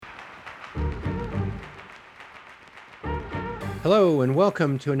Hello, and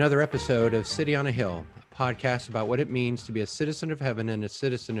welcome to another episode of City on a Hill, a podcast about what it means to be a citizen of heaven and a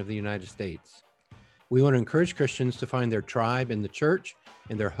citizen of the United States. We want to encourage Christians to find their tribe in the church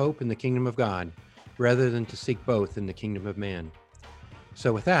and their hope in the kingdom of God, rather than to seek both in the kingdom of man.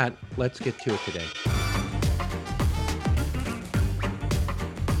 So with that, let's get to it today.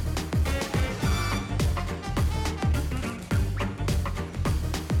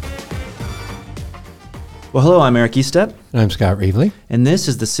 Well, hello, I'm Eric Eastep. And I'm Scott Reevely. And this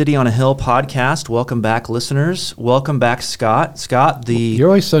is the City on a Hill podcast. Welcome back, listeners. Welcome back, Scott. Scott, You're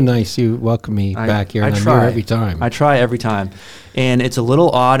always so nice. You welcome me back here, and I'm here every time. I try every time. And it's a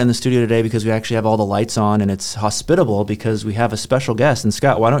little odd in the studio today because we actually have all the lights on, and it's hospitable because we have a special guest. And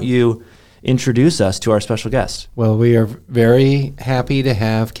Scott, why don't you introduce us to our special guest? Well, we are very happy to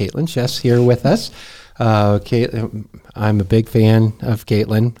have Kaitlyn Schiess here with us. I'm a big fan of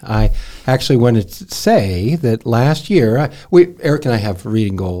Kaitlyn. I actually wanted to say that last year, Eric and I have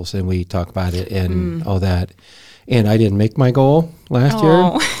reading goals, and we talk about it and all that. And I didn't make my goal last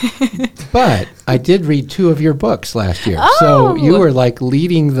year, but I did read 2 of your books last year. Oh. So you were like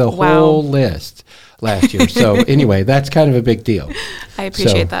leading the whole list last year. So anyway, that's kind of a big deal. I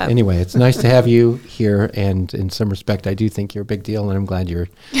appreciate that. Anyway, it's nice to have you here. And in some respect, I do think you're a big deal, and I'm glad you're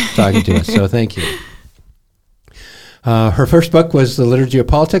talking to us. So thank you. Her first book was The Liturgy of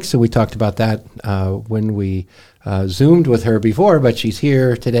Politics, so we talked about that when we Zoomed with her before, but she's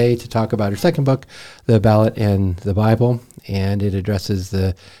here today to talk about her second book, The Ballot and the Bible, and it addresses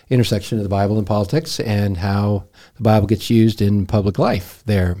the intersection of the Bible and politics and how the Bible gets used in public life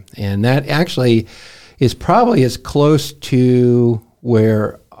there. And that actually is probably as close to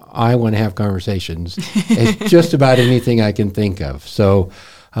where I want to have conversations as just about anything I can think of. So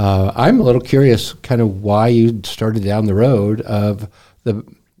I'm a little curious kind of why you started down the road of the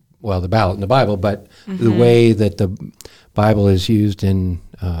ballot and the Bible, but the way that the Bible is used in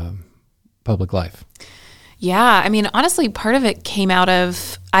public life. Yeah, I mean, honestly, part of it came out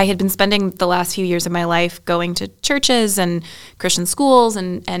of, I had been spending the last few years of my life going to churches and Christian schools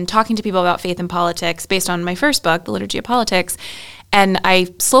and talking to people about faith and politics based on my first book, The Liturgy of Politics. And I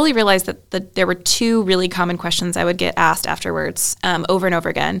slowly realized that there were 2 really common questions I would get asked afterwards over and over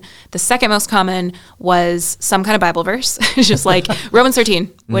again. The second most common was some kind of Bible verse, just like Romans 13.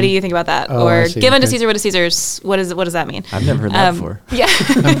 What do you think about that? Or give unto Caesar what is Caesar's. What does that mean? I've never heard that before. Yeah.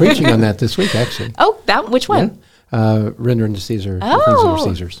 I'm preaching on that this week, actually. Oh, which one? Yeah. Render unto Caesar the things that are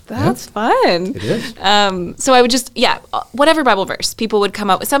Caesar's. That's fun. It is. So I would just, whatever Bible verse people would come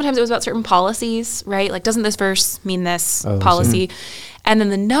up with. Sometimes it was about certain policies, right? Like, doesn't this verse mean this policy? And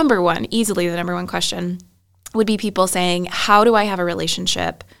then easily the number one question would be people saying, how do I have a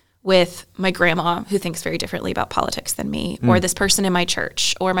relationship with my grandma who thinks very differently about politics than me, or this person in my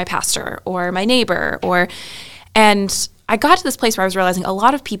church, or my pastor, or my neighbor, and I got to this place where I was realizing a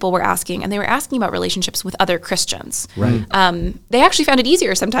lot of people were asking, and they were asking about relationships with other Christians. Right. They actually found it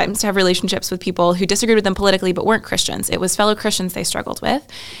easier sometimes to have relationships with people who disagreed with them politically but weren't Christians. It was fellow Christians they struggled with.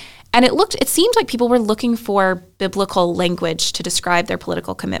 And it seemed like people were looking for biblical language to describe their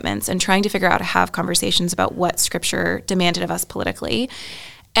political commitments and trying to figure out how to have conversations about what Scripture demanded of us politically.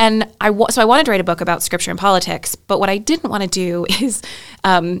 And so I wanted to write a book about Scripture and politics, but what I didn't want to do is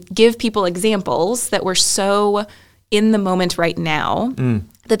give people examples that were so in the moment right now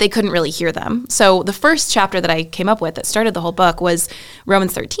that they couldn't really hear them. So the first chapter that I came up with that started the whole book was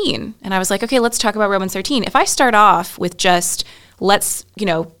Romans 13. And I was like, okay, let's talk about Romans 13. If I start off with just, let's,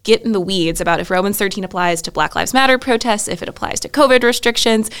 get in the weeds about if Romans 13 applies to Black Lives Matter protests, if it applies to COVID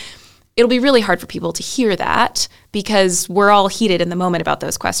restrictions, it'll be really hard for people to hear that because we're all heated in the moment about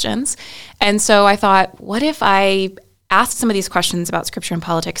those questions. And so I thought, what if I asked some of these questions about Scripture and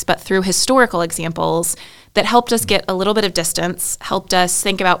politics, but through historical examples that helped us get a little bit of distance, helped us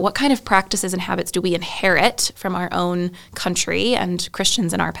think about what kind of practices and habits do we inherit from our own country and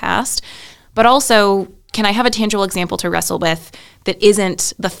Christians in our past, but also, can I have a tangible example to wrestle with that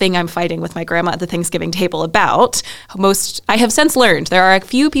isn't the thing I'm fighting with my grandma at the Thanksgiving table about? I have since learned there are a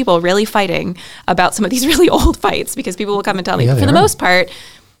few people really fighting about some of these really old fights because people will come and tell me, for the most part,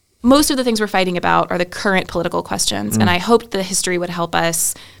 most of the things we're fighting about are the current political questions. And I hoped the history would help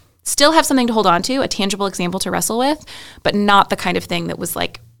us still have something to hold on to, a tangible example to wrestle with, but not the kind of thing that was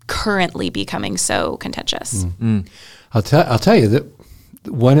like currently becoming so contentious. I'll tell you that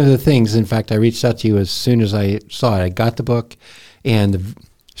one of the things, in fact, I reached out to you as soon as I saw it. I got the book, and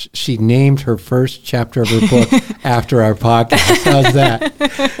she named her first chapter of her book after our podcast. How's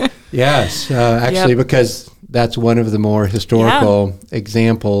that? Yes, actually, because that's one of the more historical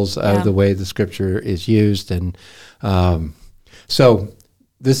examples of the way the Scripture is used. And so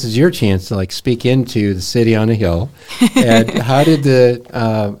this is your chance to like speak into the city on a hill. And how did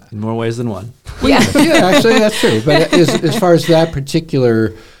in more ways than one. yeah, actually that's true. But as far as that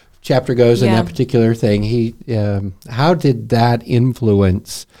particular chapter goes and that particular thing, how did that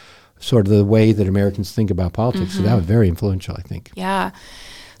influence sort of the way that Americans think about politics? So that was very influential, I think. Yeah.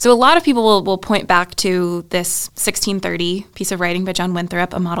 So a lot of people will point back to this 1630 piece of writing by John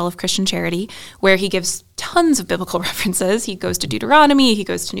Winthrop, A Model of Christian Charity, where he gives tons of biblical references. He goes to Deuteronomy, he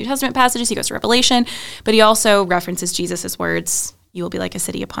goes to New Testament passages, he goes to Revelation, but he also references Jesus' words, "You will be like a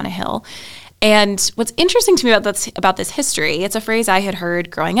city upon a hill." And what's interesting to me about this history, it's a phrase I had heard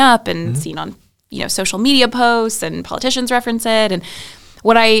growing up and seen on social media posts, and politicians reference it. And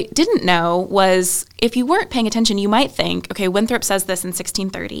what I didn't know was, if you weren't paying attention, you might think, okay, Winthrop says this in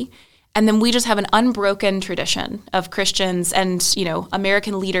 1630, and then we just have an unbroken tradition of Christians and,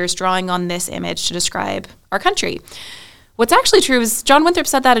 American leaders drawing on this image to describe our country. What's actually true is John Winthrop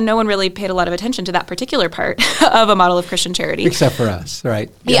said that, and no one really paid a lot of attention to that particular part of A Model of Christian Charity. Except for us,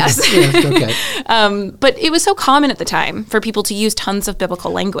 right? Yes. Yes, okay. But it was so common at the time for people to use tons of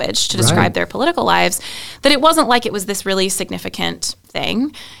biblical language to describe their political lives that it wasn't like it was this really significant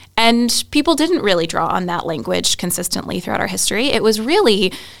thing. And people didn't really draw on that language consistently throughout our history. It was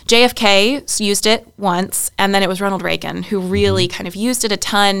really JFK used it once, and then it was Ronald Reagan who really kind of used it a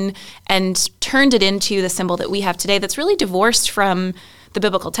ton and turned it into the symbol that we have today that's really divorced from the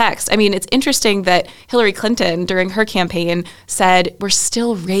biblical text. I mean, it's interesting that Hillary Clinton, during her campaign, said, "We're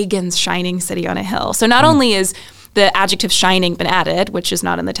still Reagan's shining city on a hill." So not only is the adjective shining been added, which is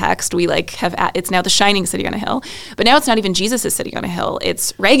not in the text. We it's now the shining city on a hill, but now it's not even Jesus' city on a hill.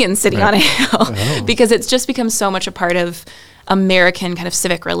 It's Reagan's city on a hill because it's just become so much a part of American kind of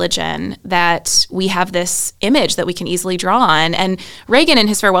civic religion that we have this image that we can easily draw on. And Reagan in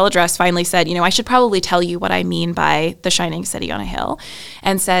his farewell address finally said, I should probably tell you what I mean by the shining city on a hill,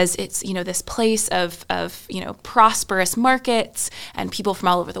 and says it's, this place of prosperous markets, and people from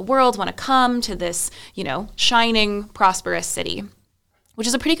all over the world want to come to this, shining, prosperous city, which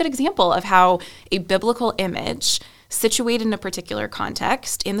is a pretty good example of how a biblical image situated in a particular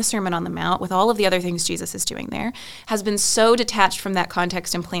context in the Sermon on the Mount with all of the other things Jesus is doing there has been so detached from that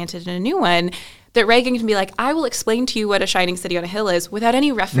context and planted in a new one that Reagan can be like, I will explain to you what a shining city on a hill is without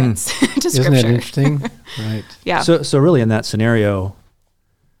any reference to Scripture. Isn't that interesting? Right. Yeah. So really in that scenario,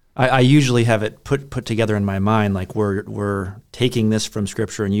 I usually have it put together in my mind like we're taking this from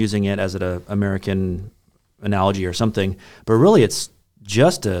Scripture and using it as an American analogy or something, but really it's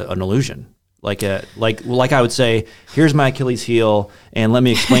just an illusion. Like I would say, here's my Achilles heel, and let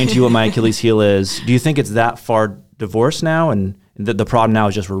me explain to you what my Achilles heel is. Do you think it's that far divorced now, and the problem now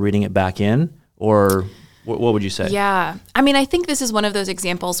is just we're reading it back in, or what would you say? Yeah, I mean, I think this is one of those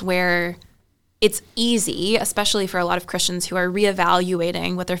examples where it's easy, especially for a lot of Christians who are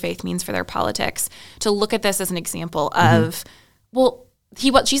reevaluating what their faith means for their politics, to look at this as an example of,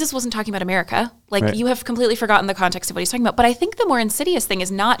 Jesus wasn't talking about America. You have completely forgotten the context of what he's talking about. But I think the more insidious thing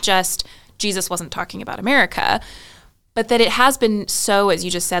is not just Jesus wasn't talking about America, but that it has been so, as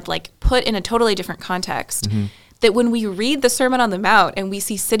you just said, put in a totally different context, that when we read the Sermon on the Mount and we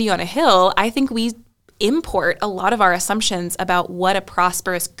see city on a hill, I think we import a lot of our assumptions about what a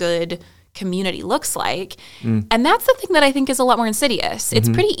prosperous, good community looks like. And that's the thing that I think is a lot more insidious. It's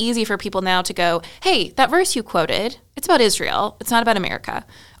pretty easy for people now to go, hey, that verse you quoted, it's about Israel, it's not about America.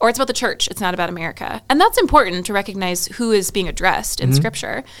 Or it's about the church, it's not about America. And that's important to recognize who is being addressed in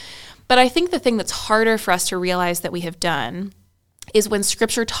Scripture. But I think the thing that's harder for us to realize that we have done is when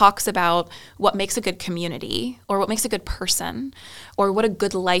Scripture talks about what makes a good community or what makes a good person or what a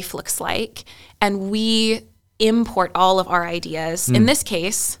good life looks like, and we import all of our ideas. In this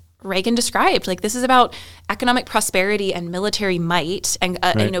case, Reagan described, this is about economic prosperity and military might and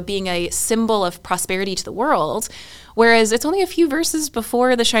being a symbol of prosperity to the world, whereas it's only a few verses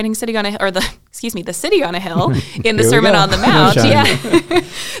before the shining city on a or the city on a hill in the Sermon on the Mount,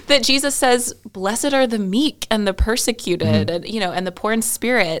 that Jesus says, "Blessed are the meek and the persecuted, and the poor in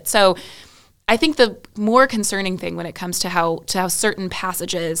spirit." So I think the more concerning thing when it comes to how certain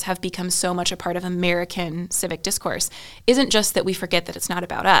passages have become so much a part of American civic discourse isn't just that we forget that it's not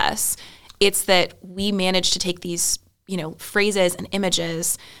about us. It's that we manage to take these, phrases and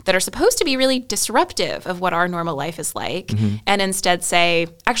images that are supposed to be really disruptive of what our normal life is like, and instead say,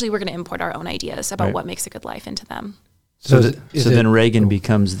 actually, we're going to import our own ideas about what makes a good life into them. So then Reagan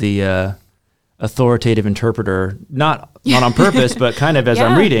becomes the authoritative interpreter, not on purpose, but kind of as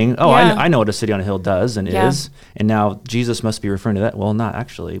I'm reading, I know what a city on a hill does and is, and now Jesus must be referring to that. Well, not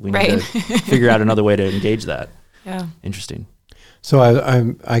actually. We need to figure out another way to engage that. Yeah. Interesting. So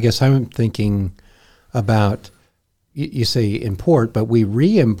I guess I'm thinking about you say import, but we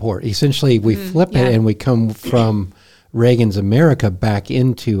re-import. Essentially, we flip it and we come from Reagan's America back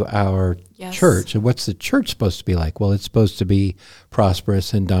into our church. And what's the church supposed to be like? Well, it's supposed to be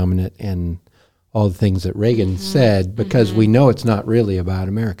prosperous and dominant and all the things that Reagan said, because we know it's not really about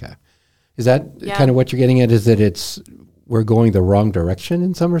America. Is that kind of what you're getting at? Is that we're going the wrong direction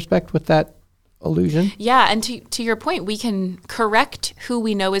in some respect with that illusion? Yeah, and to your point, we can correct who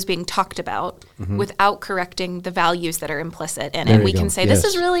we know is being talked about without correcting the values that are implicit in it. We can say, this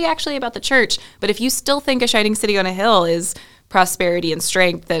is really actually about the church, but if you still think a shining city on a hill is prosperity and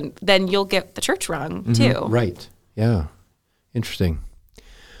strength, then you'll get the church wrong too. Right. Yeah. Interesting.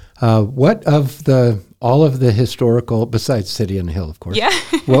 What of all of the historical, besides City on the Hill, of course,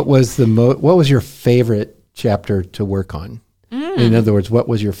 what was what was your favorite chapter to work on? In other words, what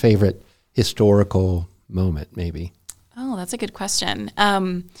was your favorite historical moment, maybe? Oh, that's a good question.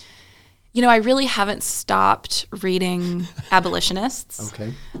 I really haven't stopped reading abolitionists.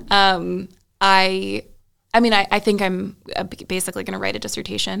 Okay. I think I'm basically going to write a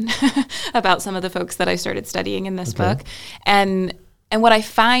dissertation about some of the folks that I started studying in this book. And what I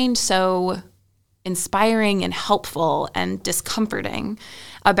find so inspiring and helpful and discomforting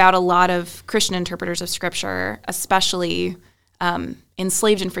about a lot of Christian interpreters of Scripture, especially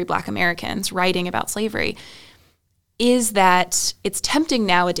enslaved and free Black Americans writing about slavery, is that it's tempting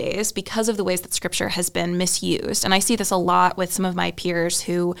nowadays because of the ways that Scripture has been misused. And I see this a lot with some of my peers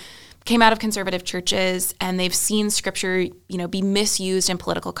who came out of conservative churches and they've seen Scripture, be misused in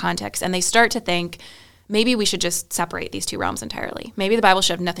political context, and they start to think, maybe we should just separate these two realms entirely. Maybe the Bible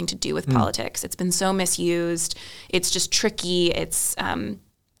should have nothing to do with politics. It's been so misused. It's just tricky.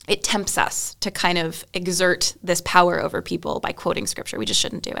 It tempts us to kind of exert this power over people by quoting Scripture. We just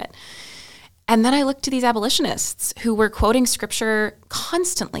shouldn't do it. And then I looked to these abolitionists who were quoting Scripture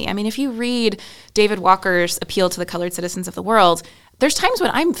constantly. I mean, if you read David Walker's Appeal to the Colored Citizens of the World, there's times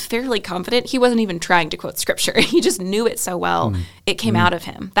when I'm fairly confident he wasn't even trying to quote Scripture. He just knew it so well, it came out of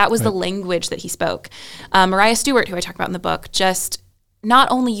him. That was the language that he spoke. Mariah Stewart, who I talk about in the book, just not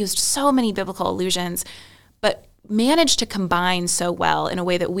only used so many biblical allusions, but managed to combine so well in a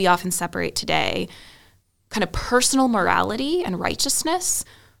way that we often separate today, kind of personal morality and righteousness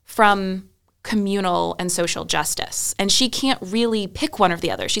from communal and social justice. And she can't really pick one or the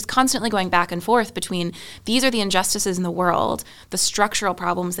other. She's constantly going back and forth between these are the injustices in the world, the structural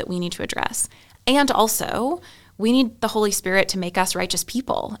problems that we need to address. And also, we need the Holy Spirit to make us righteous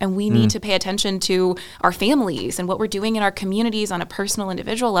people. And we need to pay attention to our families and what we're doing in our communities on a personal,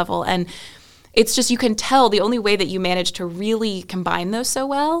 individual level. And it's just, you can tell the only way that you manage to really combine those so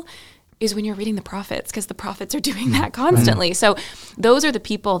well is when you're reading the prophets, because the prophets are doing that constantly. So those are the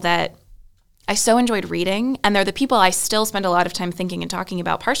people that I so enjoyed reading, and they're the people I still spend a lot of time thinking and talking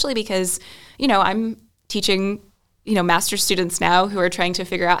about, partially because, I'm teaching, master's students now who are trying to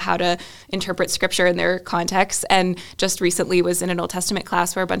figure out how to interpret Scripture in their context, and just recently was in an Old Testament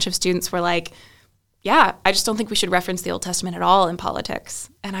class where a bunch of students were like, yeah, I just don't think we should reference the Old Testament at all in politics.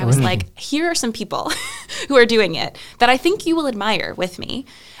 And I was like, here are some people who are doing it that I think you will admire with me.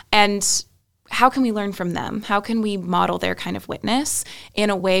 And how can we learn from them? How can we model their kind of witness in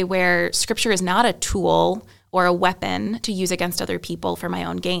a way where Scripture is not a tool or a weapon to use against other people for my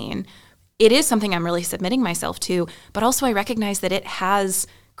own gain? It is something I'm really submitting myself to, but also I recognize that it has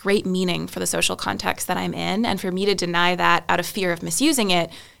great meaning for the social context that I'm in. And for me to deny that out of fear of misusing it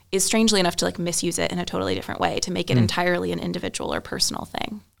is strangely enough to misuse it in a totally different way, to make it entirely an individual or personal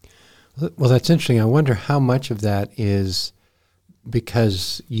thing. Well, that's interesting. I wonder how much of that is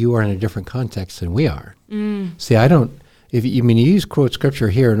because you are in a different context than we are. See, if you use quote Scripture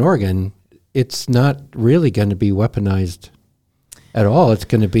here in Oregon, it's not really going to be weaponized at all. It's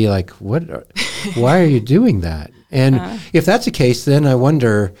going to be like, why are you doing that? And if that's the case, then I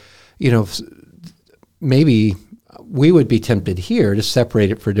wonder, maybe we would be tempted here to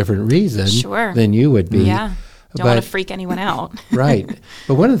separate it for a different reason than you would be. Yeah. Don't want to freak anyone out. Right.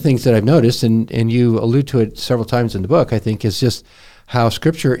 But one of the things that I've noticed, and you allude to it several times in the book, I think, is just how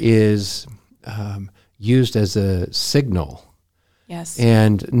Scripture is used as a signal. Yes.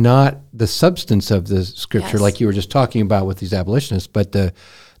 And not the substance of the Scripture, like you were just talking about with these abolitionists, but the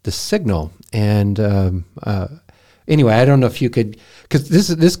signal. And anyway, I don't know if you could, because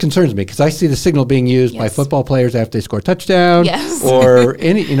this concerns me, because I see the signal being used by football players after they score a touchdown, or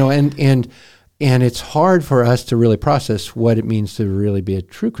any, and it's hard for us to really process what it means to really be a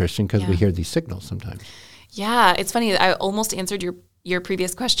true Christian, because we hear these signals sometimes. Yeah, it's funny. I almost answered your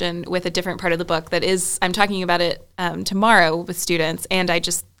previous question with a different part of the book. That is, I'm talking about it tomorrow with students, and I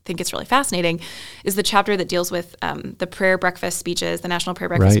just think it's really fascinating is the chapter that deals with the prayer breakfast speeches, the national prayer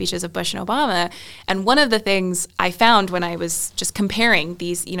breakfast speeches of Bush and Obama. And one of the things I found when I was just comparing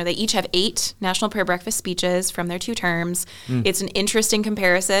these, they each have 8 national prayer breakfast speeches from their 2 terms. It's an interesting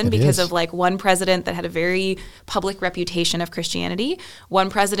comparison because of like one president that had a very public reputation of Christianity, one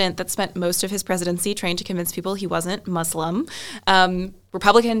president that spent most of his presidency trying to convince people he wasn't Muslim,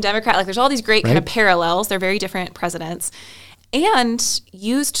 Republican, Democrat, like there's all these great kind of parallels. They're very different presidents. And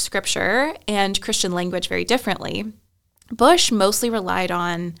used scripture and Christian language very differently. Bush mostly relied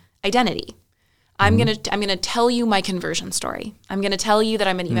on identity. I'm gonna tell you my conversion story. I'm gonna tell you that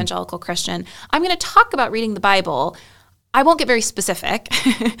I'm an evangelical Christian. I'm gonna talk about reading the Bible. I won't get very specific.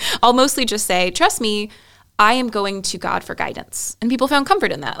 I'll mostly just say, trust me, I am going to God for guidance. And people found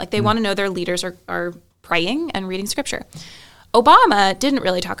comfort in that. Like they want to know their leaders are praying and reading scripture. Obama didn't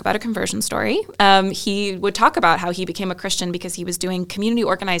really talk about a conversion story. He would talk about how he became a Christian because he was doing community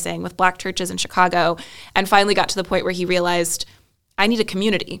organizing with black churches in Chicago and finally got to the point where he realized, I need a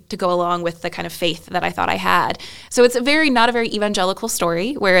community to go along with the kind of faith that I thought I had. So it's not a very evangelical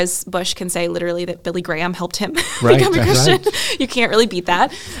story, whereas Bush can say literally that Billy Graham helped him become a Christian. Right. You can't really beat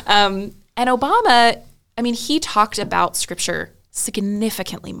that. And Obama, he talked about scripture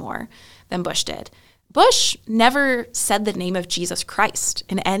significantly more than Bush did. Bush never said the name of Jesus Christ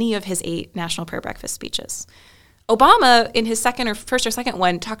in any of his 8 national prayer breakfast speeches. Obama, in his first or second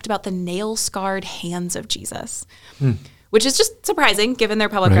one, talked about the nail-scarred hands of Jesus, which is just surprising given their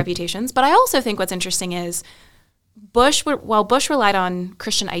public reputations. But I also think what's interesting is while Bush relied on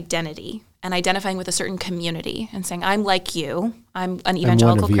Christian identity and identifying with a certain community and saying, I'm like you, I'm an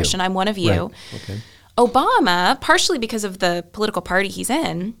evangelical Christian, I'm one of you. Right. Okay. Obama, partially because of the political party he's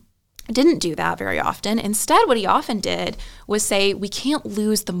in, didn't do that very often. Instead, what he often did was say, we can't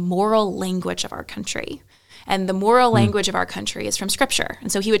lose the moral language of our country. And the moral language of our country is from Scripture.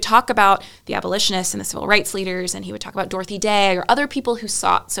 And so he would talk about the abolitionists and the civil rights leaders, and he would talk about Dorothy Day or other people who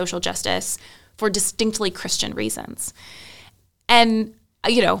sought social justice for distinctly Christian reasons. And,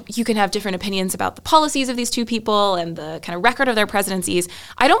 you can have different opinions about the policies of these 2 people and the kind of record of their presidencies.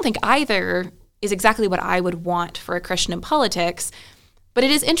 I don't think either is exactly what I would want for a Christian in politics. But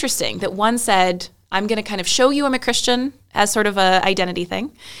it is interesting that one said, I'm going to kind of show you I'm a Christian as sort of a identity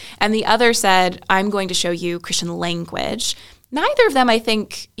thing. And the other said, I'm going to show you Christian language. Neither of them, I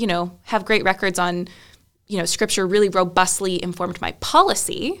think, have great records on, scripture really robustly informed my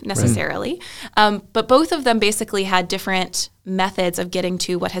policy necessarily. But both of them basically had different methods of getting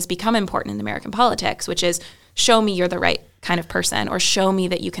to what has become important in American politics, which is show me you're the right kind of person or show me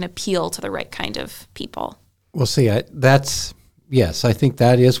that you can appeal to the right kind of people. Well, see, yes, I think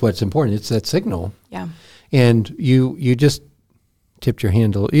that is what's important. It's that signal. Yeah. And you just tipped your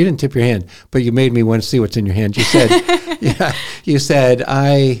hand. You didn't tip your hand, but you made me want to see what's in your hand. You said, you said,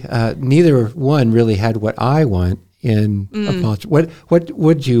 neither one really had what I want in a politician. What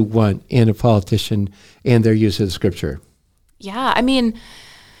would you want in a politician and their use of the scripture? Yeah,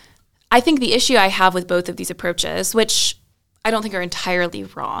 I think the issue I have with both of these approaches, which I don't think are entirely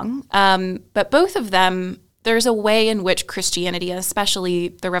wrong, but both of them, there's a way in which Christianity, especially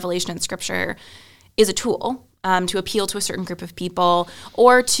the revelation in Scripture, is a tool to appeal to a certain group of people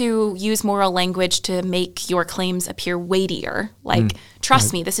or to use moral language to make your claims appear weightier. Like,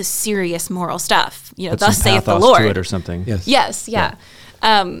 trust me, this is serious moral stuff. Thus saith the Lord. To it or something. Yes, yeah.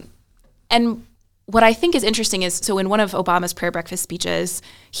 And what I think is interesting is, so in one of Obama's prayer breakfast speeches,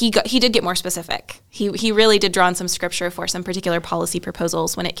 he did get more specific. He really did draw on some scripture for some particular policy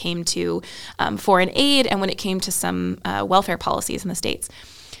proposals when it came to foreign aid and when it came to some welfare policies in the States.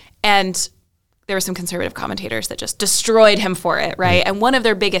 And there were some conservative commentators that just destroyed him for it, right? And one of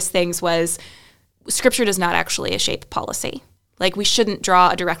their biggest things was scripture does not actually shape policy. Like, we shouldn't draw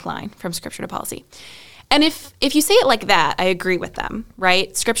a direct line from scripture to policy. And if you say it like that, I agree with them,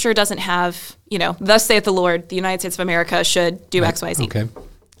 right? Scripture doesn't have, thus saith the Lord, the United States of America should do X, Y, Z. Okay.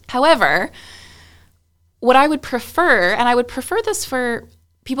 However, what I would prefer, and I would prefer this for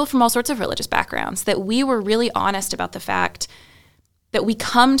people from all sorts of religious backgrounds, that we were really honest about the fact that we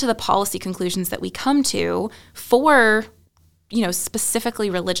come to the policy conclusions that we come to for, specifically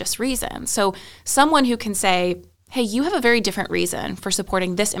religious reasons. So someone who can say, hey, you have a very different reason for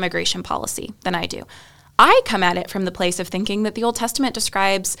supporting this immigration policy than I do. I come at it from the place of thinking that the Old Testament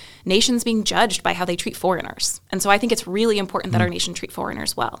describes nations being judged by how they treat foreigners. And so I think it's really important that our nation treat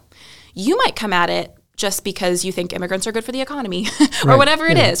foreigners well. You might come at it just because you think immigrants are good for the economy or whatever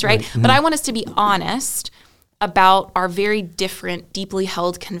it is, right? But I want us to be honest about our very different, deeply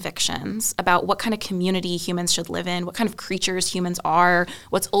held convictions about what kind of community humans should live in, what kind of creatures humans are,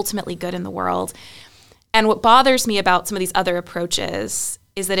 what's ultimately good in the world. And what bothers me about some of these other approaches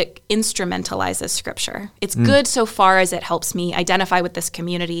is that it instrumentalizes Scripture. It's good so far as it helps me identify with this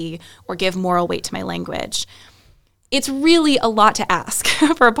community or give moral weight to my language. It's really a lot to ask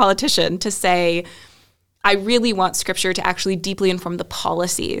for a politician to say, I really want Scripture to actually deeply inform the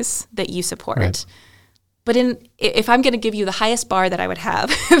policies that you support. Right. But if I'm going to give you the highest bar that I would have,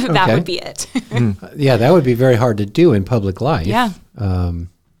 that would be it. Yeah, that would be very hard to do in public life. Yeah.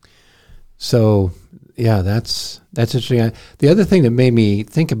 So, yeah, that's interesting. The other thing that made me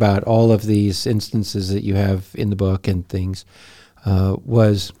think about all of these instances that you have in the book and things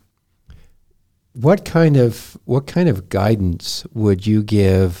was what kind of guidance would you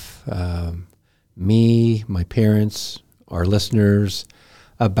give me, my parents, our listeners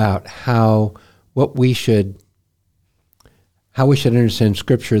about how we should understand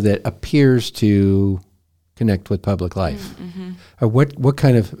Scripture that appears to connect with public life? What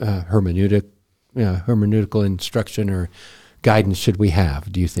kind of hermeneutical instruction or guidance should we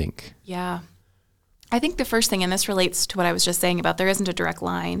have, do you think? Yeah. I think the first thing, and this relates to what I was just saying about there isn't a direct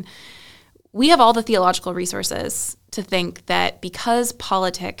line, we have all the theological resources to think that because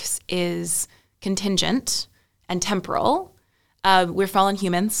politics is contingent and temporal, we're fallen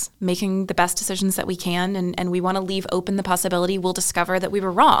humans making the best decisions that we can, and we want to leave open the possibility we'll discover that we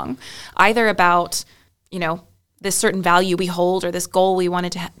were wrong, either about, this certain value we hold or this goal we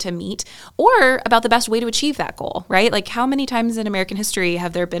wanted to meet, or about the best way to achieve that goal, right? Like how many times in American history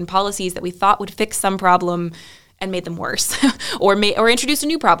have there been policies that we thought would fix some problem and made them worse or introduced a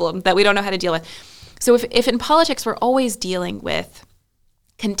new problem that we don't know how to deal with? So if in politics we're always dealing with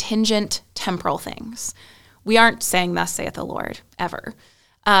contingent temporal things, we aren't saying thus saith the Lord ever.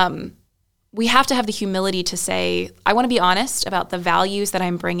 We have to have the humility to say, I want to be honest about the values that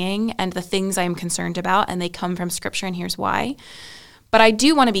I'm bringing and the things I'm concerned about, and they come from Scripture, and here's why. But I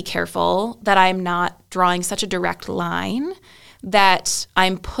do want to be careful that I'm not drawing such a direct line that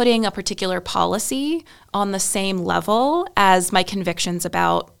I'm putting a particular policy on the same level as my convictions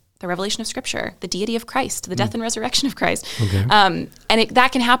about the revelation of Scripture, the deity of Christ, the death and resurrection of Christ. Okay.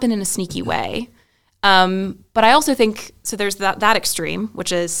 That can happen in a sneaky way. But I also think, so there's that extreme,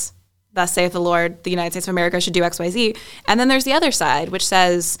 which is, thus saith the Lord, the United States of America should do X, Y, Z. And then there's the other side, which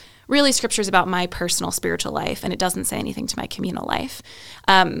says, really, Scripture is about my personal spiritual life, and it doesn't say anything to my communal life.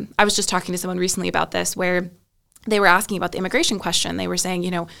 I was just talking to someone recently about this, where they were asking about the immigration question. They were saying,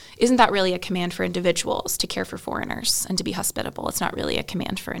 isn't that really a command for individuals to care for foreigners and to be hospitable? It's not really a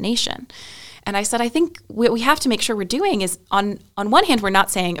command for a nation. And I said, I think what we have to make sure we're doing is, on one hand, we're not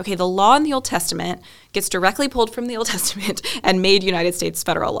saying, okay, the law in the Old Testament gets directly pulled from the Old Testament and made United States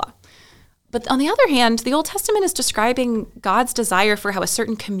federal law. But on the other hand, the Old Testament is describing God's desire for how a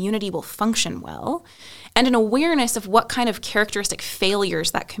certain community will function well, and an awareness of what kind of characteristic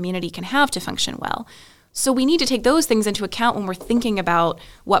failures that community can have to function well. So we need to take those things into account when we're thinking about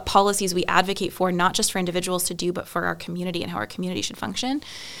what policies we advocate for, not just for individuals to do, but for our community and how our community should function.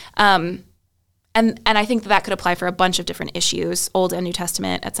 And I think that could apply for a bunch of different issues, Old and New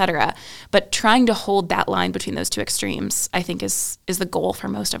Testament, et cetera. But trying to hold that line between those two extremes, I think, is the goal for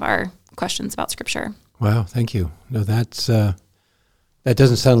most of our questions about Scripture. Wow, thank you. No, that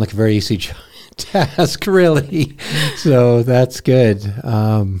doesn't sound like a very easy task, really. So that's good.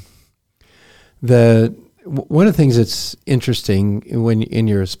 One of the things that's interesting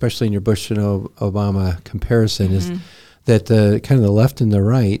especially in your Bush and Obama comparison is that the kind of the left and the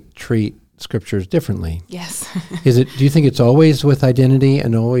right treat Scriptures differently. Yes. Do you think it's always with identity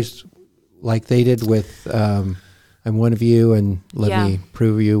and always like they did with I'm one of you and let me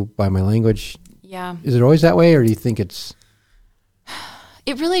prove you by my language? Yeah. Is it always that way, or do you think it's...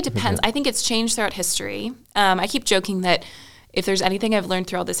 It really depends. I think it's changed throughout history. I keep joking that if there's anything I've learned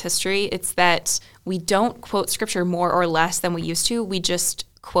throughout this history, it's that we don't quote Scripture more or less than we used to. We just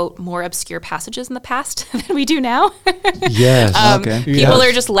quote more obscure passages in the past than we do now. Yes. People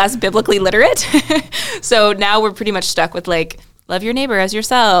are just less biblically literate. So now we're pretty much stuck with love your neighbor as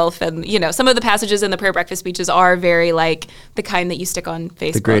yourself. And, some of the passages in the prayer breakfast speeches are very the kind that you stick on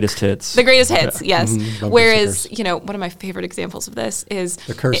Facebook. The greatest hits. The greatest hits, yes. Mm-hmm. Whereas, one of my favorite examples of this is...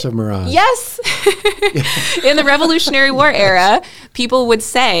 The Curse of Miraz. Yes. In the Revolutionary War era, people would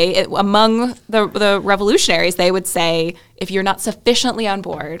say, among the revolutionaries, they would say, if you're not sufficiently on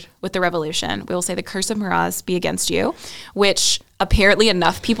board with the revolution, we will say the Curse of Miraz be against you, which... Apparently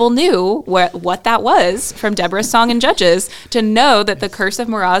enough people knew what that was from Deborah's song in Judges to know that the curse of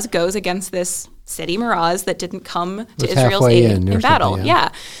Miraz goes against this city Miraz that didn't come to Israel's aid in battle.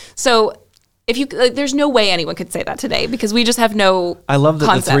 Yeah. So there's no way anyone could say that today because we just have no I love that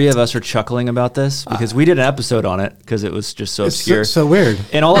concept. The three of us are chuckling about this because we did an episode on it because it was just so obscure. So weird.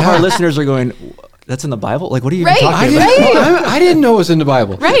 And all of our listeners are going... That's in the Bible? Like, what are you Right, even talking I about? didn't, well, I didn't know it was in the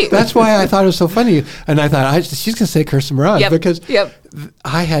Bible. Right. That's why I thought it was so funny. And I thought, she's going to say curse and run Yep. because Yep.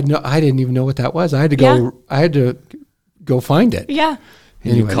 I didn't even know what that was. I had to go find it. Yeah.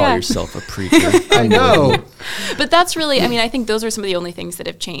 And you Anyway. call Yeah. yourself a preacher. I know. But that's really, I mean, I think those are some of the only things that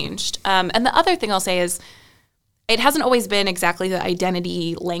have changed. And the other thing I'll say is it hasn't always been exactly the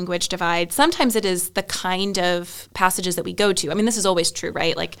identity language divide. Sometimes it is the kind of passages that we go to. I mean, this is always true,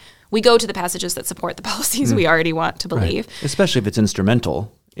 right? Like we go to the passages that support the policies we already want to believe. Especially if it's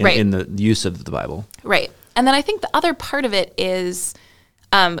instrumental in the use of the Bible. Right. And then I think the other part of it is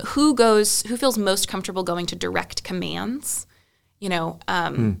who feels most comfortable going to direct commands, in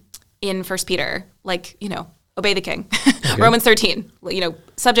 1 Peter, like, obey the king. Okay. Romans 13, be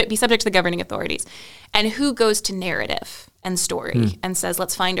subject to the governing authorities. And who goes to narrative and story and says,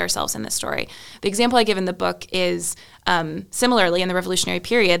 let's find ourselves in this story. The example I give in the book is similarly in the Revolutionary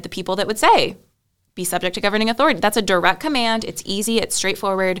period, the people that would say, be subject to governing authority. That's a direct command. It's easy. It's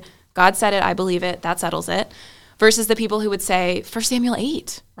straightforward. God said it. I believe it. That settles it. Versus the people who would say, 1 Samuel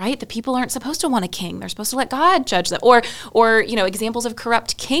 8, right? The people aren't supposed to want a king. They're supposed to let God judge them. Or examples of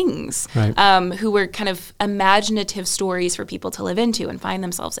corrupt kings who were kind of imaginative stories for people to live into and find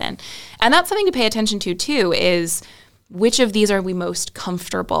themselves in. And that's something to pay attention to, too, is which of these are we most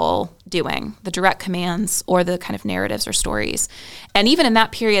comfortable doing, the direct commands or the kind of narratives or stories? And even in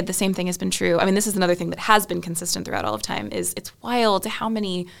that period, the same thing has been true. I mean, this is another thing that has been consistent throughout all of time, is it's wild how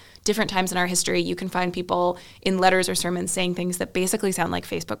many different times in our history you can find people in letters or sermons saying things that basically sound like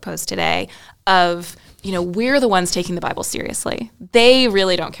Facebook posts today of, we're the ones taking the Bible seriously. They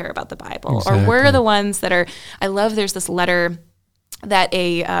really don't care about the Bible. Exactly. Or we're the ones that are, I love there's this letter that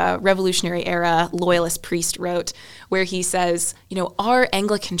a Revolutionary era loyalist priest wrote where he says, our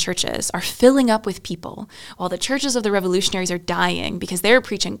Anglican churches are filling up with people while the churches of the revolutionaries are dying because they're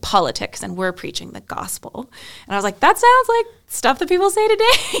preaching politics and we're preaching the gospel. And I was like, that sounds like stuff that people say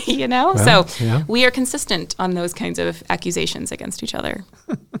today, Well, so we are consistent on those kinds of accusations against each other.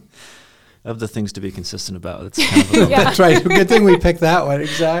 Of the things to be consistent about. It's kind of That's right. Good thing we picked that one.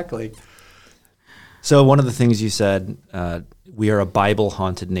 Exactly. So one of the things you said, we are a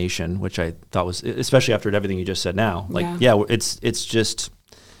Bible-haunted nation, which I thought was, especially after everything you just said now, it's just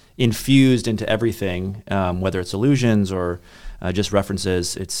infused into everything, whether it's allusions or just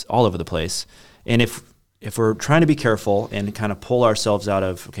references, it's all over the place. And if we're trying to be careful and kind of pull ourselves out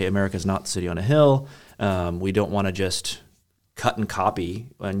of, okay, America's not the city on a hill, we don't want to just cut and copy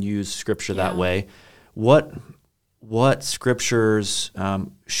and use Scripture that way, what scriptures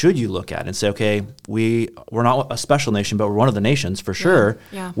should you look at and say, okay, we're not a special nation, but we're one of the nations for sure.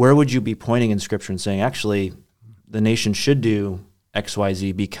 Yeah. Where would you be pointing in Scripture and saying, actually, the nation should do X, Y,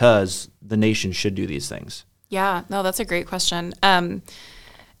 Z because the nation should do these things? Yeah, no, that's a great question. I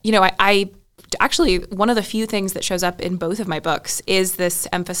actually, one of the few things that shows up in both of my books is this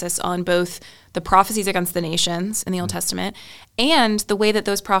emphasis on both the prophecies against the nations in the Old Testament and the way that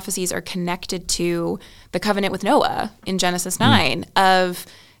those prophecies are connected to the covenant with Noah in Genesis 9 of,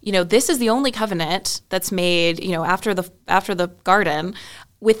 this is the only covenant that's made, after the garden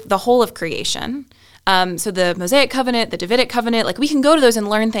with the whole of creation. So the Mosaic covenant, the Davidic covenant, like we can go to those and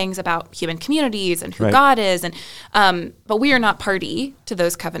learn things about human communities and who God is, and but we are not party to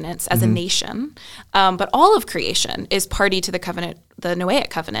those covenants as a nation. But all of creation is party to the covenant, the Noahic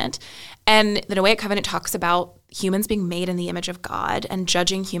covenant, and the Noahic covenant talks about humans being made in the image of God and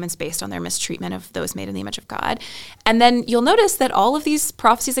judging humans based on their mistreatment of those made in the image of God. And then you'll notice that all of these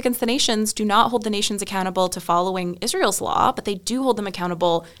prophecies against the nations do not hold the nations accountable to following Israel's law, but they do hold them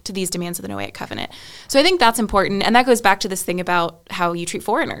accountable to these demands of the Noahic covenant. So I think that's important. And that goes back to this thing about how you treat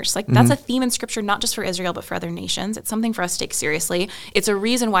foreigners. Like that's a theme in Scripture, not just for Israel, but for other nations. It's something for us to take seriously. It's a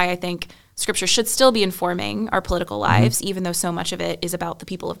reason why I think Scripture should still be informing our political lives, even though so much of it is about the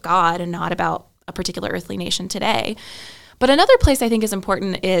people of God and not about a particular earthly nation today. But another place I think is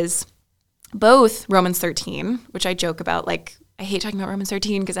important is both Romans 13, which I joke about, like, I hate talking about Romans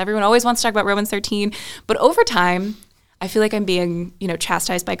 13 because everyone always wants to talk about Romans 13. But over time, I feel like I'm being,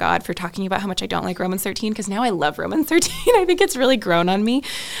 chastised by God for talking about how much I don't like Romans 13 because now I love Romans 13. I think it's really grown on me.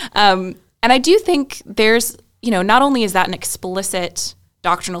 And I do think there's, not only is that an explicit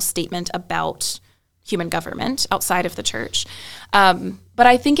doctrinal statement about human government outside of the church, but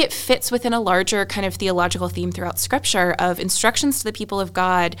I think it fits within a larger kind of theological theme throughout Scripture of instructions to the people of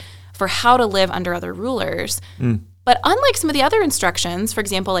God for how to live under other rulers. But unlike some of the other instructions, for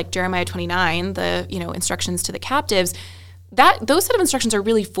example, like Jeremiah 29, the instructions to the captives, those set of instructions are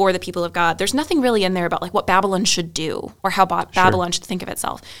really for the people of God. There's nothing really in there about like what Babylon should do or how Babylon should think of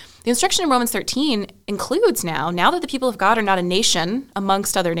itself. The instruction in Romans 13 includes now that the people of God are not a nation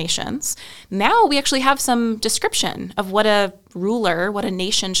amongst other nations, now we actually have some description of what a ruler, what a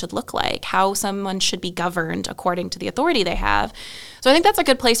nation should look like, how someone should be governed according to the authority they have. So I think that's a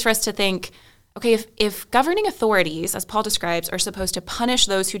good place for us to think, okay, if governing authorities, as Paul describes, are supposed to punish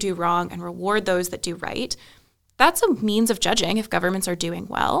those who do wrong and reward those that do right, that's a means of judging if governments are doing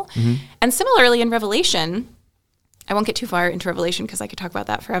well. Mm-hmm. And similarly in Revelation, I won't get too far into Revelation because I could talk about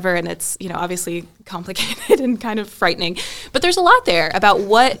that forever, and it's, obviously complicated and kind of frightening. But there's a lot there about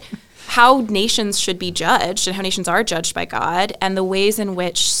how nations should be judged and how nations are judged by God, and the ways in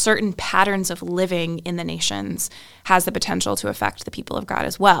which certain patterns of living in the nations has the potential to affect the people of God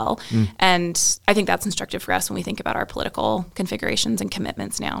as well. And I think that's instructive for us when we think about our political configurations and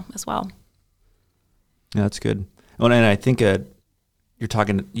commitments now as well. Yeah, that's good. Well, and I think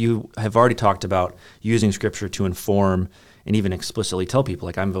you have already talked about using Scripture to inform and even explicitly tell people,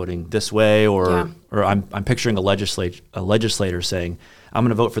 like, I'm voting this way, or I'm picturing a legislator saying, I'm going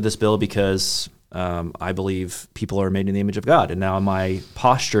to vote for this bill because I believe people are made in the image of God, and now my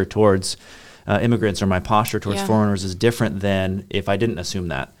posture towards immigrants or my posture towards foreigners is different than if I didn't assume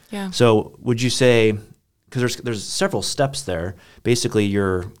that. Yeah. So would you say, because there's several steps there, basically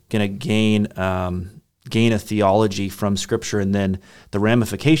you're going to gain a theology from Scripture, and then the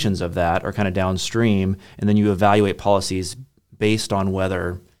ramifications of that are kind of downstream, and then you evaluate policies based on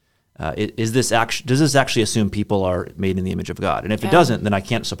whether does this actually assume people are made in the image of God? And if it doesn't, then I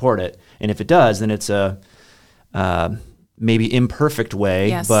can't support it. And if it does, then it's a maybe imperfect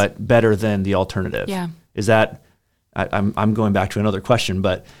way, but better than the alternative. Yeah. Is that, I'm going back to another question,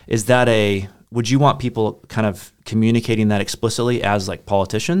 but is that would you want people kind of communicating that explicitly as like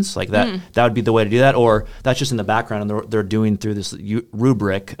politicians, like that? That would be the way to do that, or that's just in the background and they're doing through this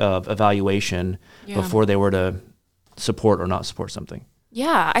rubric of evaluation before they were to support or not support something?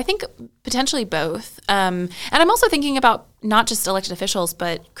 Yeah, I think potentially both. And I'm also thinking about not just elected officials,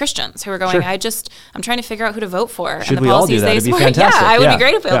 but Christians who are going, I'm trying to figure out who to vote for. Should and the we all do that? It'd be fantastic. Yeah, it would be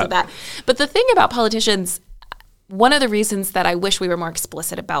great if we all did that. But the thing about politicians, one of the reasons that I wish we were more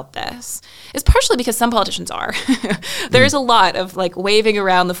explicit about this is partially because some politicians are. There's a lot of like waving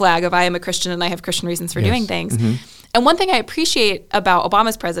around the flag of I am a Christian and I have Christian reasons for doing things. Mm-hmm. And one thing I appreciate about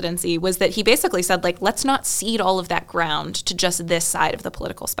Obama's presidency was that he basically said, like, let's not cede all of that ground to just this side of the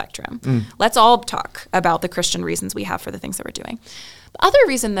political spectrum. Let's all talk about the Christian reasons we have for the things that we're doing. The other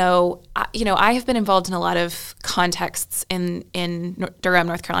reason, though, I have been involved in a lot of contexts in Durham,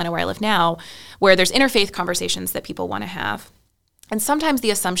 North Carolina, where I live now, where there's interfaith conversations that people want to have. And sometimes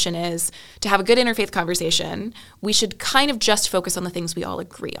the assumption is to have a good interfaith conversation, we should kind of just focus on the things we all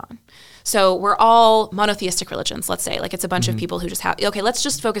agree on. So we're all monotheistic religions, let's say, like it's a bunch of people who just have, okay, let's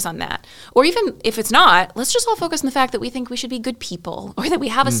just focus on that. Or even if it's not, let's just all focus on the fact that we think we should be good people, or that we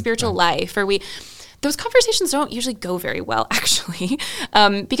have a spiritual life, or those conversations don't usually go very well, actually,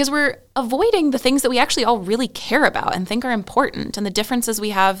 because we're avoiding the things that we actually all really care about and think are important, and the differences we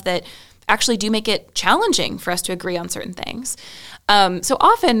have that actually do make it challenging for us to agree on certain things. So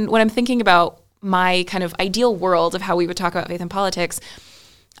often when I'm thinking about my kind of ideal world of how we would talk about faith and politics,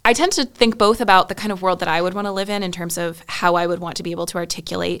 I tend to think both about the kind of world that I would want to live in terms of how I would want to be able to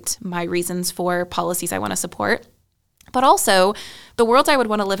articulate my reasons for policies I want to support, but also the world I would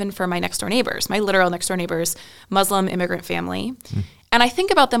want to live in for my next door neighbors, my literal next door neighbors, Muslim immigrant family. And I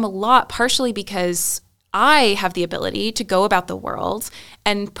think about them a lot, partially because I have the ability to go about the world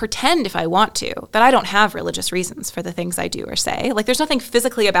and pretend, if I want to, that I don't have religious reasons for the things I do or say. Like, there's nothing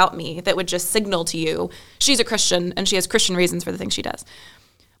physically about me that would just signal to you, she's a Christian and she has Christian reasons for the things she does.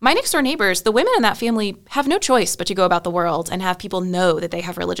 My next door neighbors, the women in that family, have no choice but to go about the world and have people know that they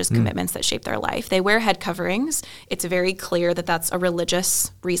have religious commitments that shape their life. They wear head coverings. It's very clear that that's a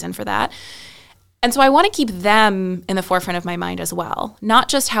religious reason for that. And so I want to keep them in the forefront of my mind as well, not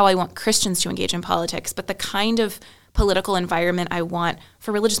just how I want Christians to engage in politics, but the kind of political environment I want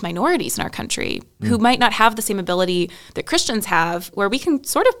for religious minorities in our country who might not have the same ability that Christians have, where we can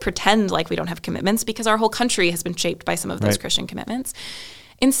sort of pretend like we don't have commitments because our whole country has been shaped by some of those Christian commitments.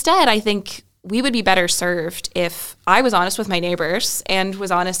 Instead, I think we would be better served if I was honest with my neighbors and was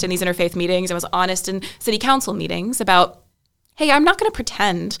honest in these interfaith meetings and was honest in city council meetings about, hey, I'm not going to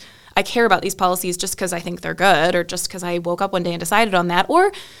pretend I care about these policies just because I think they're good, or just because I woke up one day and decided on that,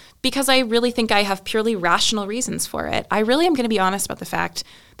 or because I really think I have purely rational reasons for it. I really am going to be honest about the fact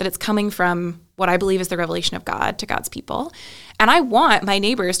that it's coming from what I believe is the revelation of God to God's people. And I want my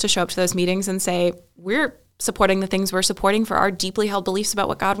neighbors to show up to those meetings and say, we're supporting the things we're supporting for our deeply held beliefs about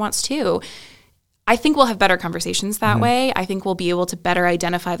what God wants too. I think we'll have better conversations that way. I think we'll be able to better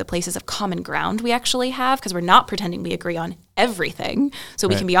identify the places of common ground we actually have, because we're not pretending we agree on everything. So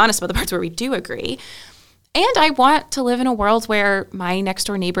we can be honest about the parts where we do agree. And I want to live in a world where my next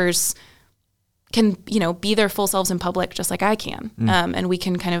door neighbors can, be their full selves in public just like I can. And we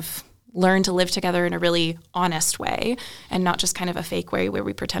can kind of learn to live together in a really honest way and not just kind of a fake way where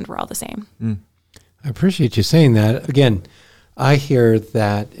we pretend we're all the same. I appreciate you saying that. Again, I hear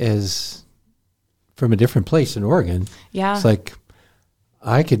that as from a different place in Oregon. Yeah. It's like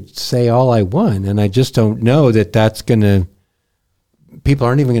I could say all I want, and I just don't know that that's going to, people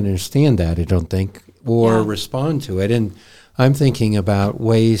aren't even going to understand that, I don't think, or respond to it. And I'm thinking about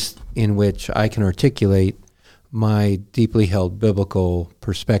ways in which I can articulate my deeply held biblical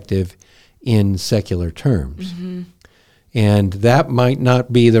perspective in secular terms. And that might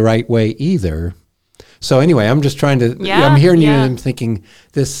not be the right way either. So anyway, I'm just trying to, I'm hearing you and I'm thinking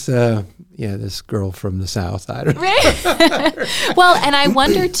this, this girl from the South, I don't know. Well, and I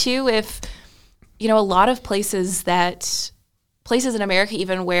wonder too if, a lot of places in America,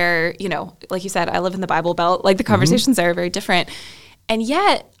 even where, like you said, I live in the Bible Belt, like the conversations there are very different. And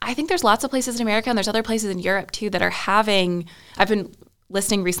yet I think there's lots of places in America and there's other places in Europe too that are having, I've been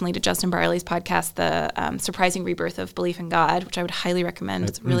listening recently to Justin Barley's podcast, The Surprising Rebirth of Belief in God, which I would highly recommend.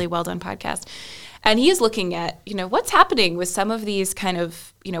 It's a really well done podcast. And he is looking at, what's happening with some of these kind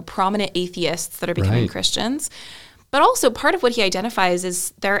of, prominent atheists that are becoming Christians. But also part of what he identifies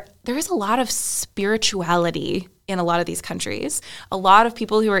is there is a lot of spirituality in a lot of these countries. A lot of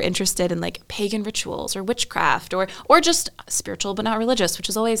people who are interested in like pagan rituals or witchcraft or just spiritual but not religious, which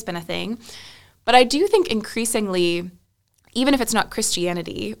has always been a thing. But I do think increasingly, even if it's not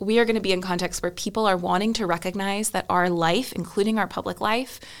Christianity, we are going to be in contexts where people are wanting to recognize that our life, including our public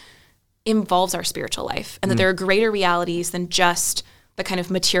life, involves our spiritual life, and that there are greater realities than just the kind of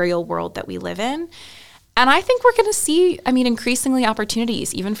material world that we live in. And I think we're going to see, increasingly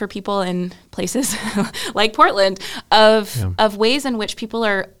opportunities, even for people in places like Portland, of ways in which people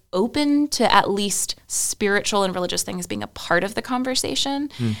are open to at least spiritual and religious things being a part of the conversation.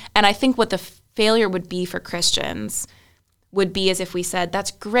 And I think what the failure would be for Christians would be as if we said, that's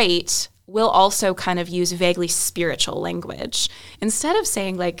great, we'll also kind of use vaguely spiritual language, instead of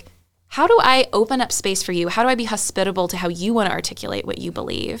saying like, how do I open up space for you? How do I be hospitable to how you want to articulate what you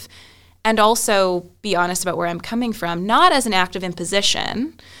believe? And also be honest about where I'm coming from, not as an act of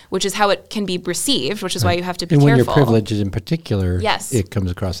imposition, which is how it can be received, which is why you have to be careful. And when your privilege is in particular, it comes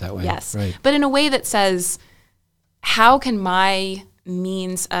across that way. Yes. Right. But in a way that says, how can my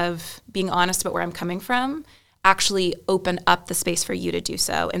means of being honest about where I'm coming from actually open up the space for you to do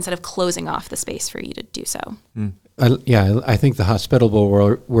so instead of closing off the space for you to do so? I think the hospitable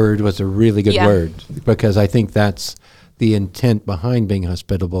word was a really good word, because I think that's the intent behind being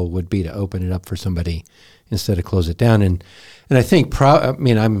hospitable would be to open it up for somebody instead of close it down. And I think,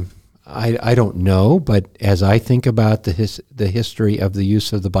 I don't know, but as I think about the history of the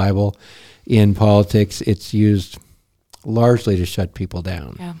use of the Bible in politics, it's used largely to shut people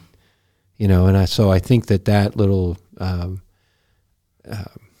down. Yeah. So I think that little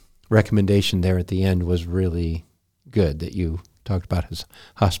recommendation there at the end was really good, that you talked about his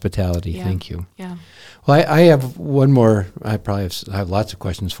hospitality. Yeah. Thank you. Yeah. Well, I have one more. I probably have lots of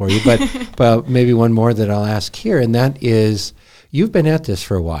questions for you, but maybe one more that I'll ask here, and that is, you've been at this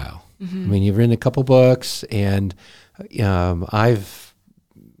for a while. You've written a couple books, and I've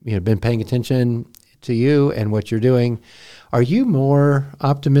been paying attention to you and what you're doing. Are you more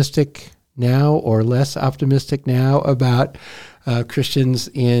optimistic now or less optimistic now about Christians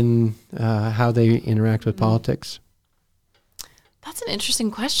in how they interact with politics? That's an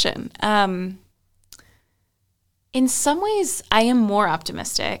interesting question. In some ways, I am more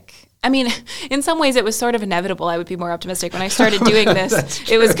optimistic. In some ways, it was sort of inevitable I would be more optimistic. When I started doing this,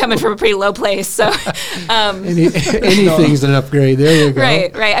 it was coming from a pretty low place. So anything's an upgrade. There you go.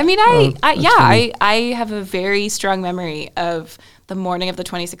 Right. I have a very strong memory of the morning of the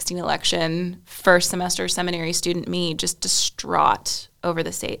 2016 election, first semester seminary student me, just distraught over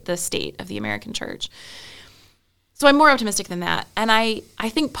the state of the American church. So I'm more optimistic than that. And I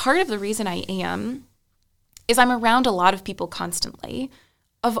think part of the reason I am is I'm around a lot of people constantly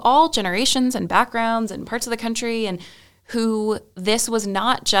of all generations and backgrounds and parts of the country, and who this was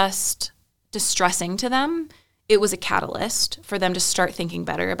not just distressing to them, it was a catalyst for them to start thinking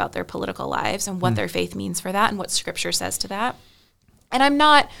better about their political lives and what their faith means for that and what Scripture says to that. And I'm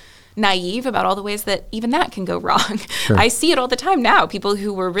not naive about all the ways that even that can go wrong. Sure. I see it all the time now, people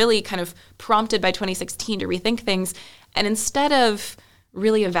who were really kind of prompted by 2016 to rethink things, and instead of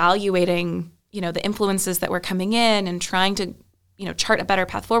really evaluating, the influences that were coming in and trying to, chart a better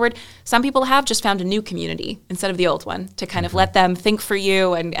path forward. Some people have just found a new community instead of the old one to kind of let them think for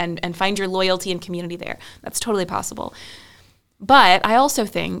you and find your loyalty and community there. That's totally possible. But I also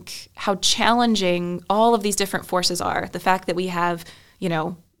think how challenging all of these different forces are. The fact that we have,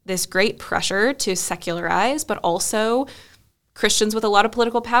 this great pressure to secularize, but also Christians with a lot of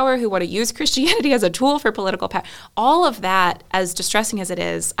political power who want to use Christianity as a tool for political power. All of that, as distressing as it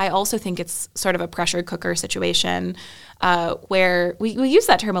is, I also think it's sort of a pressure cooker situation where we use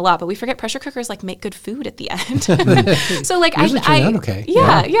that term a lot, but we forget pressure cookers make good food at the end. So usually turn out okay.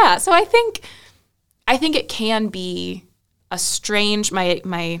 Yeah. So I think it can be a strange.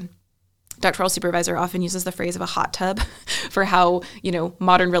 My doctoral supervisor often uses the phrase of a hot tub for how,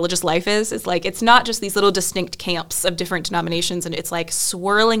 modern religious life is. It's it's not just these little distinct camps of different denominations, and it's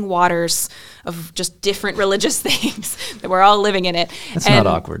swirling waters of just different religious things that we're all living in it. That's not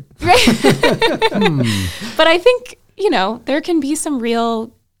awkward. Right? But I think, there can be some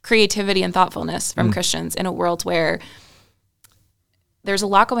real creativity and thoughtfulness from Christians in a world where there's a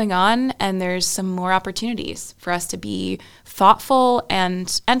lot going on, and there's some more opportunities for us to be thoughtful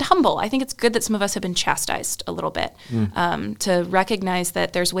and humble. I think it's good that some of us have been chastised a little bit to recognize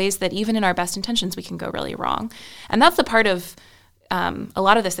that there's ways that even in our best intentions we can go really wrong. And that's the part of a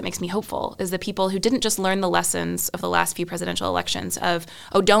lot of this that makes me hopeful, is the people who didn't just learn the lessons of the last few presidential elections of,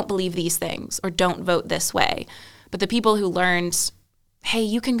 don't believe these things or don't vote this way, but the people who learned, hey,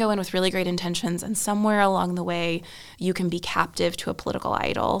 you can go in with really great intentions, and somewhere along the way, you can be captive to a political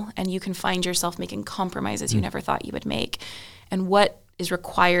idol, and you can find yourself making compromises you never thought you would make. And what is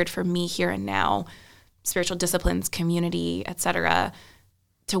required for me here and now, spiritual disciplines, community, etc.,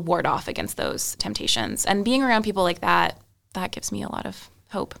 to ward off against those temptations. And being around people like that gives me a lot of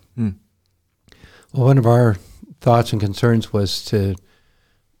hope. Well, one of our thoughts and concerns was to,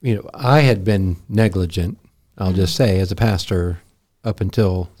 I had been negligent, I'll just say, as a pastor, up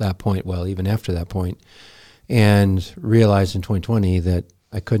until that point, well, even after that point, and realized in 2020 that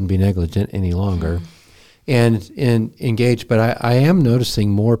I couldn't be negligent any longer and engage. But I am noticing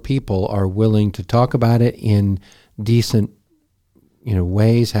more people are willing to talk about it in decent,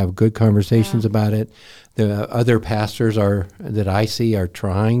 ways, have good conversations about it. The other pastors that I see are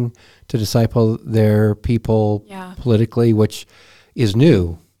trying to disciple their people politically, which is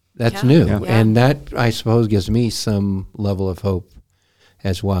new. That's new. Yeah. And that, I suppose, gives me some level of hope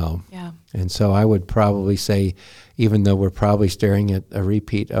as well. Yeah. And so I would probably say, even though we're probably staring at a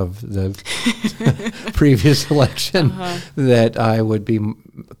repeat of the previous election, that I would be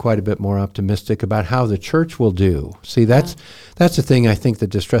quite a bit more optimistic about how the church will do. See, that's the thing I think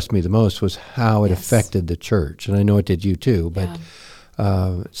that distressed me the most, was how it affected the church. And I know it did you too, but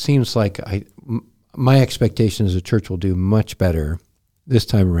it seems like my expectation is the church will do much better this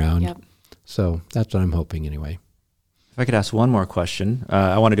time around. Yep. So that's what I'm hoping anyway. If I could ask one more question,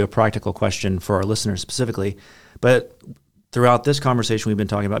 I want to do a practical question for our listeners specifically, but throughout this conversation, we've been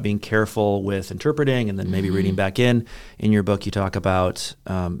talking about being careful with interpreting and then maybe reading back in. In your book, you talk about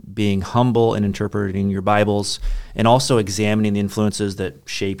being humble in interpreting your Bibles and also examining the influences that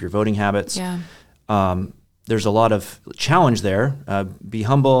shape your voting habits. Yeah. There's a lot of challenge there. Be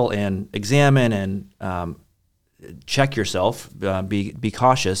humble and examine and check yourself, be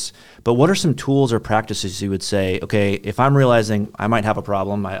cautious. But what are some tools or practices you would say, okay, if I'm realizing I might have a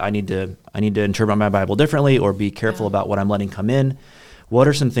problem, I need to interpret my Bible differently or be careful about what I'm letting come in. What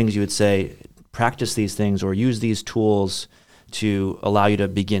are some things you would say, practice these things or use these tools to allow you to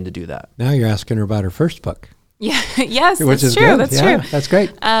begin to do that? Now you're asking her about her first book. Yeah. Yes, which is true. Good. That's true. That's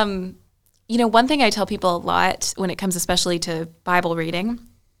great. One thing I tell people a lot when it comes especially to Bible reading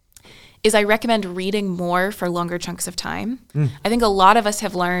is I recommend reading more for longer chunks of time. I think a lot of us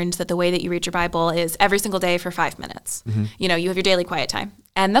have learned that the way that you read your Bible is every single day for 5 minutes. You have your daily quiet time.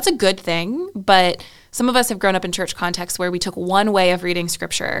 And that's a good thing, but some of us have grown up in church contexts where we took one way of reading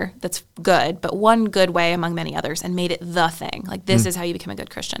scripture that's good, but one good way among many others, and made it the thing. This is how you become a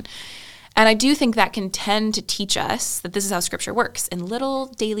good Christian. And I do think that can tend to teach us that this is how scripture works in little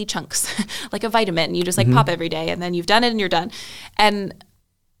daily chunks, like a vitamin. You just pop every day, and then you've done it and you're done. And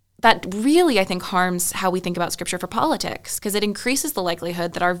that really, I think, harms how we think about scripture for politics, because it increases the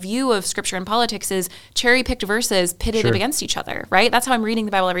likelihood that our view of scripture and politics is cherry-picked verses pitted up against each other, right? That's how I'm reading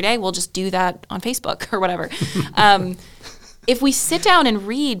the Bible every day. We'll just do that on Facebook or whatever. If we sit down and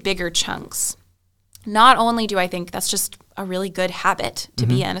read bigger chunks, not only do I think that's just a really good habit to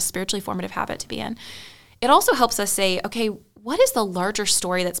be in, a spiritually formative habit to be in, it also helps us say, okay, what is the larger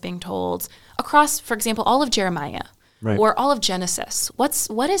story that's being told across, for example, all of Jeremiah? Right. Or all of Genesis.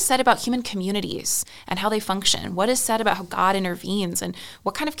 What is said about human communities and how they function? What is said about how God intervenes? And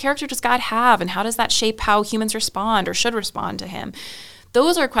what kind of character does God have? And how does that shape how humans respond or should respond to him?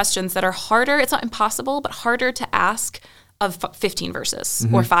 Those are questions that are harder. It's not impossible, but harder to ask of 15 verses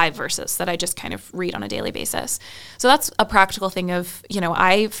or 5 verses that I just kind of read on a daily basis. So that's a practical thing of,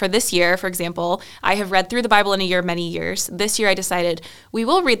 for this year, for example, I have read through the Bible in a year many years. This year I decided we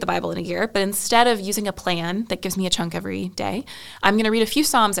will read the Bible in a year, but instead of using a plan that gives me a chunk every day, I'm going to read a few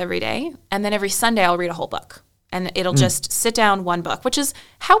Psalms every day, and then every Sunday I'll read a whole book. And it'll just sit down one book, which is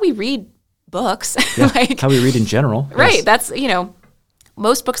how we read books. Yeah, how we read in general. Right. Yes. That's,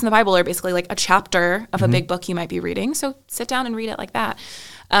 most books in the Bible are basically like a chapter of a big book you might be reading. So sit down and read it like that.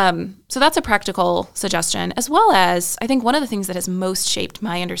 So that's a practical suggestion, as well as I think one of the things that has most shaped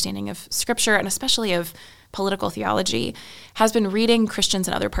my understanding of Scripture and especially of political theology has been reading Christians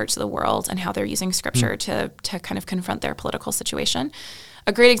in other parts of the world and how they're using Scripture to kind of confront their political situation.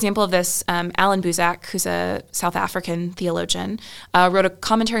 A great example of this, Alan Buzak, who's a South African theologian, wrote a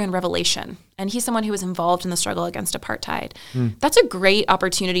commentary on Revelation. And he's someone who was involved in the struggle against apartheid. That's a great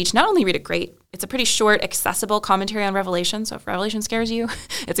opportunity to not only read it's a pretty short, accessible commentary on Revelation. So if Revelation scares you,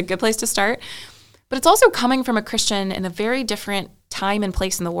 it's a good place to start. But it's also coming from a Christian in a very different time and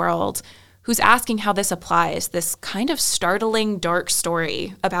place in the world who's asking how this applies, this kind of startling, dark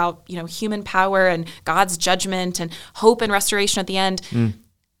story about, human power and God's judgment and hope and restoration at the end.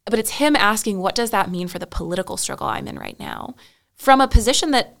 But it's him asking, what does that mean for the political struggle I'm in right now? From a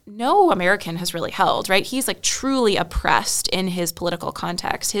position that no American has really held, right? He's like truly oppressed in his political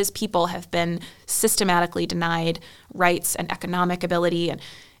context. His people have been systematically denied rights and economic ability.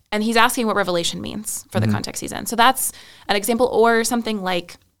 And he's asking what Revelation means for the context he's in. So that's an example. Or something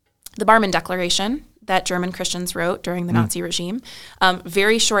like the Barmen Declaration that German Christians wrote during the Nazi regime.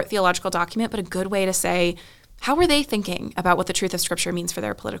 Very short theological document, but a good way to say, how were they thinking about what the truth of Scripture means for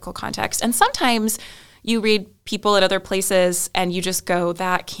their political context? And sometimes you read people at other places and you just go,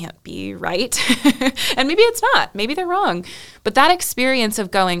 that can't be right. And maybe it's not. Maybe they're wrong. But that experience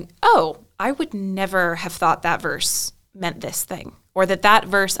of going, oh, I would never have thought that verse meant this thing, or that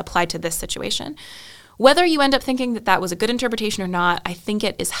verse applied to this situation. Whether you end up thinking that was a good interpretation or not, I think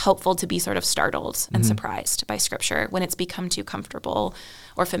it is helpful to be sort of startled and surprised by Scripture when it's become too comfortable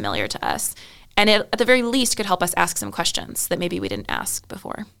or familiar to us. And it, at the very least, could help us ask some questions that maybe we didn't ask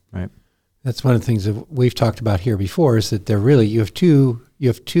before. Right. That's one of the things that we've talked about here before, is that you have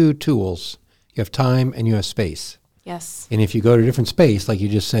two tools. You have time and you have space. Yes. And if you go to a different space, like you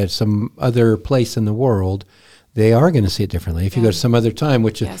just said, some other place in the world, they are going to see it differently. If you go to some other time,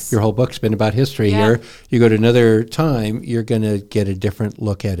 which your whole book's been about history here, you go to another time, you're going to get a different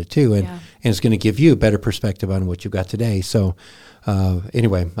look at it too. And it's going to give you a better perspective on what you've got today. So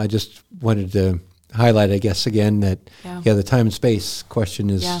anyway, I just wanted to highlight, I guess, again, that, the time and space question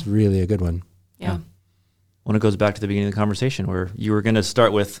is really a good one. Yeah. Well, it goes back to the beginning of the conversation where you were going to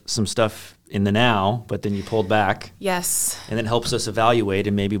start with some stuff in the now, but then you pulled back. Yes. And it helps us evaluate,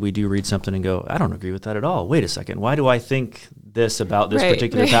 and maybe we do read something and go, I don't agree with that at all. Wait a second. Why do I think this about this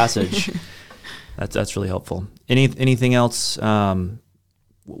particular passage? That's really helpful. Anything else,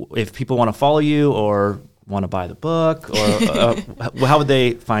 if people want to follow you or want to buy the book, or how would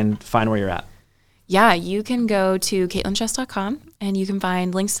they find where you're at? Yeah, you can go to KaitlynSchiess.com and you can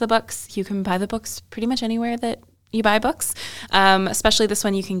find links to the books. You can buy the books pretty much anywhere that you buy books, especially this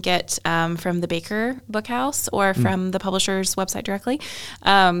one you can get from the Baker Bookhouse or from the publisher's website directly.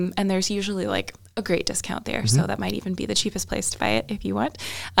 And there's usually like a great discount there, so that might even be the cheapest place to buy it if you want.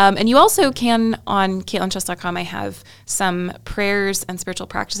 And you also can, on KaitlynSchiess.com, I have some prayers and spiritual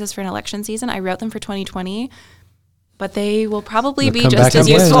practices for an election season. I wrote them for 2020. But they will probably be just as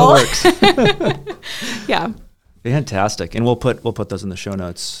useful. Yeah. Fantastic. And we'll put those in the show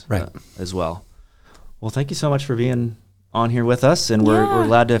notes as well. Well, thank you so much for being on here with us, and we're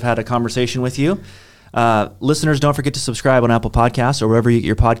glad to have had a conversation with you. Listeners, don't forget to subscribe on Apple Podcasts or wherever you get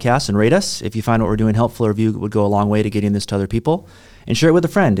your podcasts, and rate us. If you find what we're doing helpful, a review would go a long way to getting this to other people. And share it with a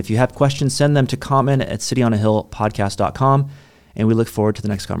friend. If you have questions, send them to comment@cityonahillpodcast.com, and we look forward to the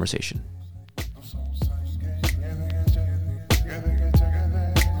next conversation.